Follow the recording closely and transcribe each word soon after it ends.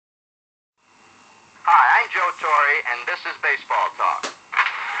Joe Torre, and this is Baseball Talk.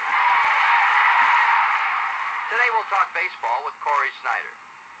 Today we'll talk baseball with Cory Snyder.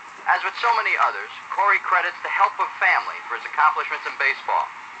 As with so many others, Cory credits the help of family for his accomplishments in baseball.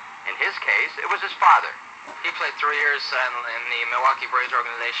 In his case, it was his father. He played 3 years in the Milwaukee Braves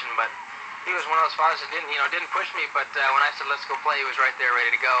organization, but he was one of those fathers that didn't push me. But when I said let's go play, he was right there,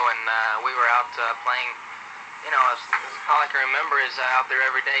 ready to go, and we were out playing. All I can remember is out there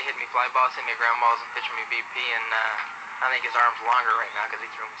every day, hitting me fly balls, hitting me ground balls, and pitching me BP. And I think his arm's longer right now because he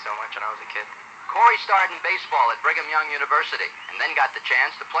threw me so much when I was a kid. Cory started in baseball at Brigham Young University and then got the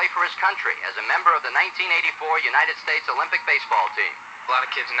chance to play for his country as a member of the 1984 United States Olympic baseball team. A lot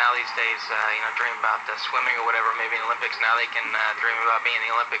of kids now these days, dream about swimming or whatever, maybe in the Olympics. Now they can dream about being in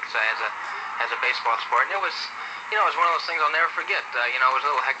the Olympics as a baseball sport. And it was one of those things I'll never forget. It was a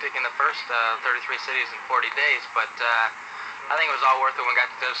little hectic in the first 33 cities in 40 days, but I think it was all worth it when we got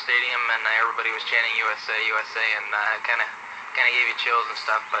to the stadium and everybody was chanting USA, USA, and kind of gave you chills and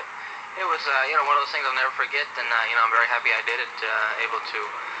stuff. But it was one of those things I'll never forget, and I'm very happy I did it, able to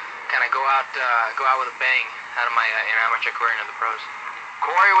kind of go out with a bang out of my amateur career into the pros.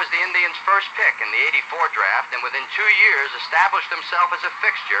 Cory was the Indians' first pick in the '84 draft, and within 2 years established himself as a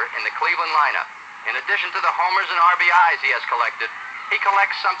fixture in the Cleveland lineup. In addition to the homers and RBIs he has collected, he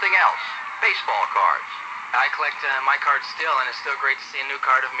collects something else: baseball cards. I collect my cards still, and it's still great to see a new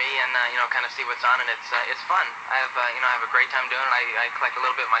card of me and kind of see what's on it. It's fun. I have a great time doing it. I collect a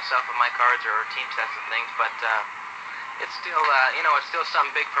little bit myself of my cards or team sets and things, but it's still it's still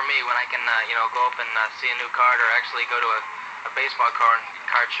something big for me when I can go up and see a new card, or actually go to a baseball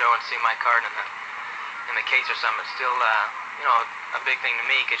card show and see my card in the case or something. It's still a big thing to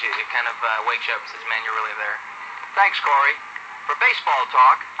me because it kind of wakes you up and says, man, you're really there. Thanks, Cory. For Baseball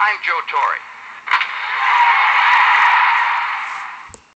Talk, I'm Joe Torre.